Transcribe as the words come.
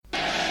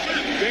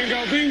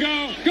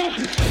Bingo, go!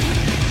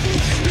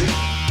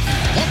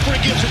 Humphrey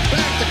gives it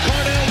back to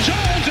Cardell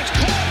Jones. It's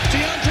caught.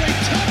 DeAndre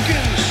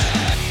Tompkins.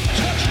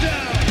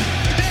 Touchdown.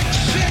 Pick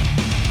six.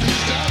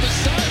 He's down the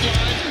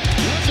sideline.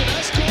 Runs an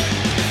escort.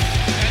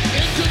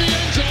 And into the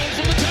end zone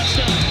for the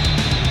touchdown.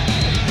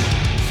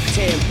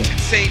 Tampa,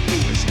 St.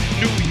 Louis,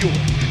 New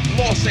York,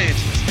 Los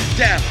Angeles,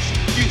 Dallas,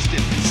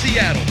 Houston,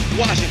 Seattle,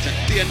 Washington.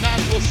 The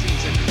inaugural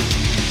season.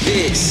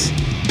 This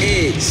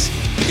is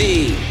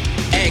the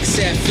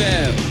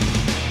XFL.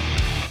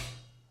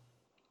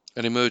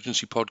 An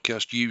emergency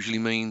podcast usually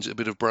means a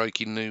bit of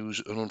breaking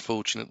news, and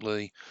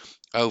unfortunately,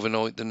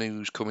 overnight the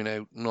news coming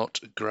out not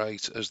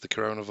great as the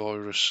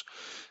coronavirus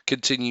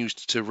continues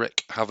to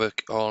wreak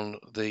havoc on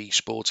the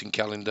sporting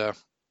calendar,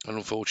 and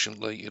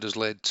unfortunately it has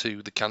led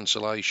to the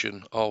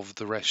cancellation of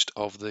the rest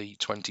of the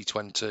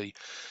 2020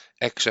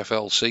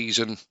 XFL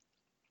season.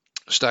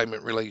 A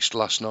statement released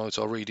last night,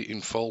 I'll read it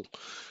in full.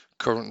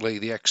 Currently,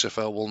 the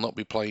XFL will not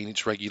be playing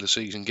its regular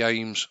season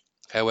games.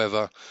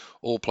 However,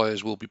 all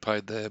players will be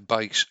paid their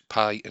base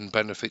pay and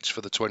benefits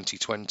for the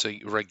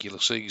 2020 regular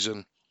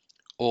season.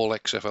 All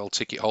XFL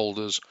ticket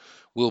holders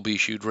will be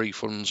issued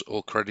refunds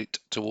or credit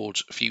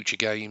towards future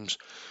games.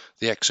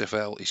 The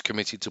XFL is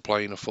committed to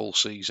playing a full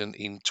season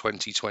in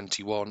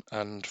 2021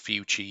 and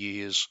future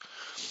years.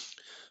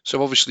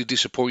 So obviously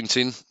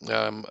disappointing.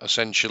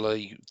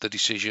 Essentially, the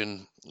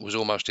decision was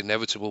almost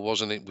inevitable,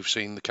 wasn't it? We've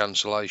seen the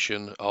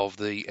cancellation of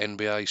the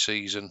NBA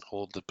season,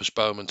 or the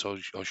postponement,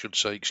 I should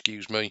say,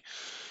 excuse me,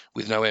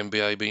 with no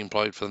NBA being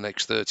played for the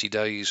next 30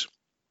 days.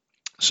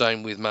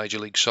 Same with Major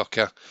League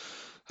Soccer.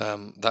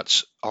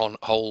 That's on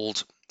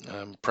hold.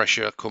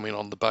 Pressure coming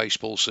on the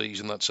baseball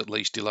season, that's at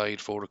least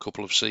delayed for a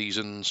couple of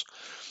seasons.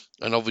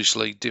 And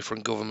obviously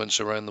different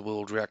governments around the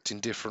world reacting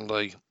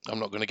differently. I'm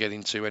not going to get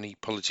into any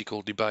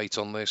political debate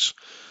on this.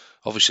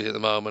 Obviously at the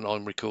moment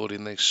I'm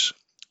recording this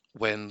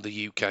when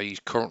the UK is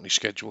currently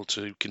scheduled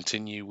to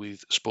continue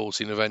with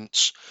sporting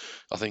events.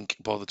 I think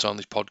by the time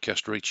this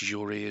podcast reaches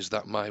your ears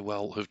that may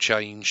well have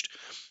changed,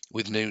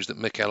 with news that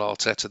Mikel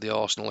Arteta, the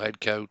Arsenal head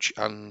coach,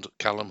 and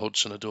Callum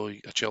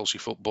Hudson-Odoi, a Chelsea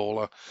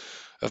footballer,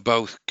 have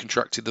both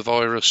contracted the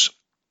virus.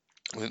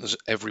 I think there's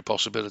every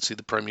possibility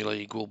the Premier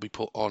League will be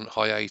put on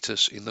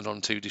hiatus in the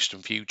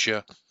non-too-distant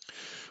future.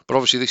 But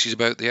obviously this is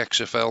about the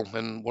XFL,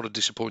 and what a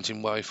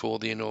disappointing way for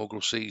the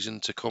inaugural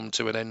season to come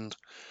to an end.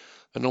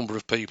 A number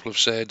of people have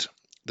said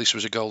this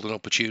was a golden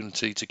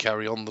opportunity to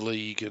carry on the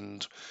league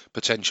and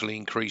potentially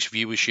increase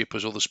viewership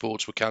as other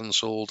sports were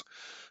cancelled.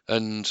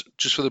 And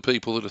just for the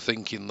people that are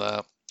thinking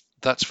that,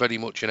 that's very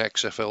much an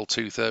XFL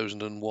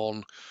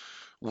 2001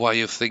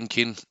 way of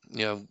thinking.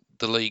 You know,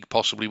 the league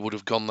possibly would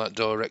have gone that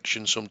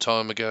direction some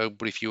time ago,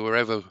 but if you were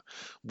ever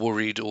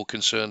worried or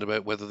concerned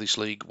about whether this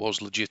league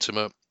was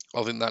legitimate,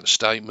 I think that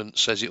statement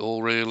says it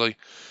all, really.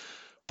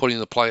 Putting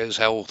the players'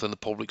 health and the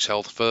public's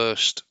health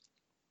first,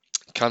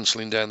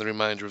 cancelling down the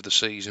remainder of the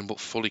season, but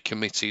fully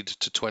committed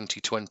to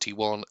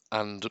 2021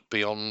 and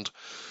beyond.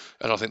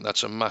 And I think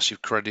that's a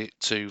massive credit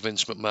to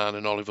Vince McMahon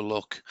and Oliver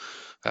Luck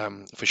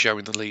for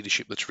showing the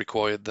leadership that's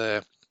required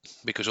there,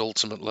 because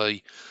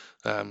ultimately,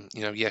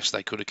 yes,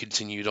 they could have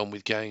continued on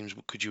with games,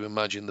 but could you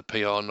imagine the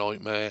PR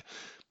nightmare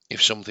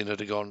if something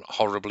had gone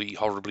horribly,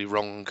 horribly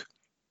wrong?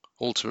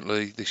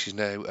 Ultimately, this is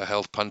now a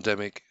health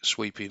pandemic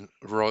sweeping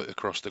right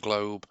across the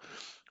globe.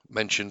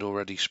 Mentioned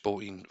already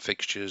sporting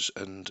fixtures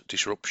and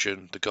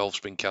disruption. The golf's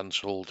been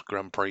cancelled,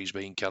 Grand Prix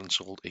being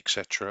cancelled,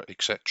 etc.,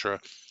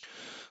 etc.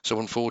 So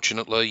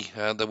unfortunately,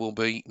 there will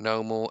be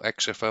no more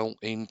XFL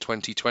in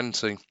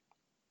 2020.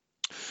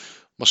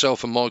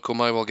 Myself and Michael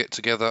may well get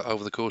together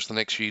over the course of the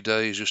next few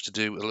days just to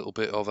do a little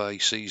bit of a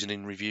season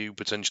in review,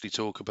 potentially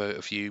talk about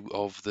a few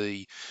of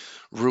the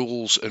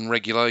rules and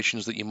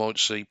regulations that you might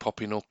see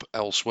popping up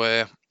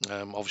elsewhere.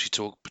 Obviously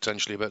talk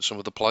potentially about some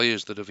of the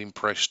players that have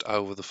impressed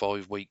over the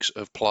 5 weeks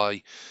of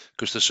play,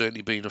 because there's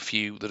certainly been a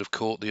few that have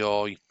caught the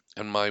eye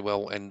and may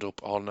well end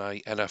up on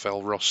a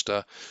NFL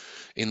roster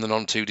in the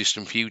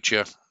non-too-distant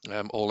future.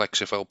 All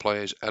XFL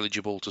players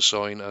eligible to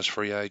sign as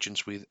free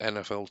agents with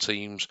NFL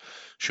teams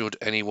should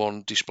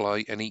anyone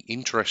display any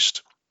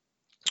interest.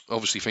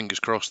 Obviously, fingers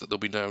crossed that there'll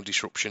be no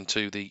disruption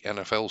to the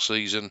NFL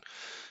season.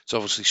 It's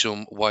obviously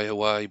some way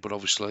away, but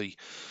obviously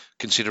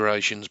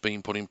considerations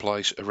being put in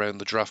place around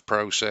the draft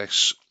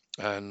process,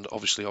 and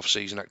obviously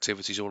off-season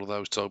activities, all of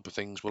those type of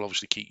things will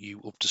obviously keep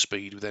you up to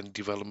speed with any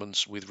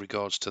developments with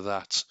regards to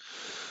that.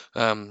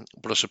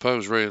 But I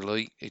suppose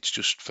really it's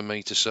just for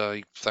me to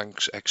say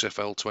thanks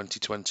XFL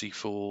 2020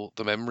 for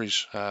the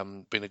memories.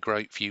 Been a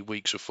great few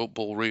weeks of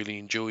football, really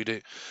enjoyed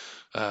it.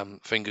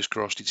 Fingers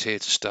crossed it's here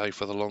to stay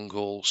for the long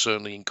haul.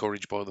 Certainly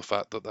encouraged by the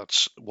fact that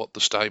that's what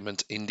the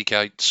statement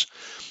indicates.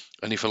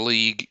 And if a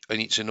league in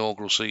its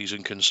inaugural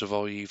season can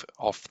survive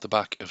off the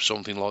back of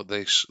something like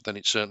this, then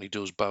it certainly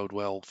does bode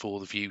well for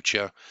the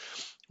future.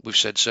 We've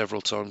said several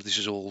times this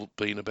has all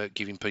been about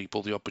giving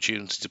people the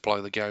opportunity to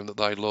play the game that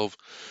they love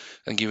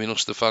and giving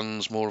us, the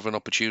fans, more of an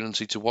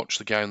opportunity to watch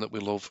the game that we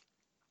love.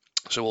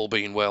 So all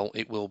being well,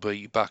 it will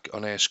be back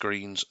on our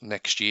screens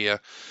next year,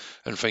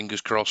 and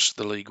fingers crossed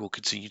the league will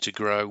continue to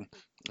grow.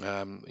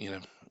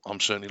 I'm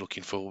certainly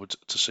looking forward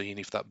to seeing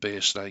if that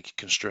beer snake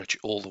can stretch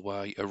all the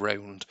way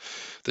around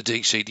the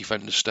DC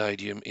Defender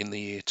Stadium in the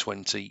year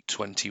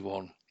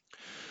 2021.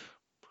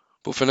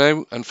 But for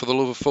now, and for the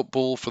love of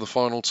football for the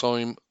final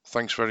time,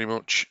 thanks very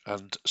much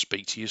and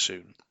speak to you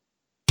soon.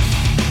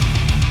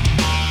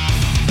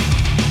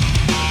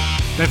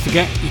 Don't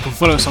forget, you can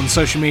follow us on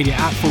social media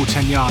at Full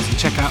 10 Yards and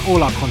check out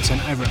all our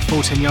content over at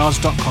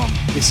full10yards.com.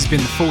 This has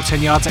been the Full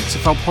 10 Yards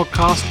XFL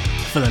podcast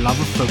for the love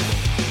of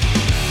football.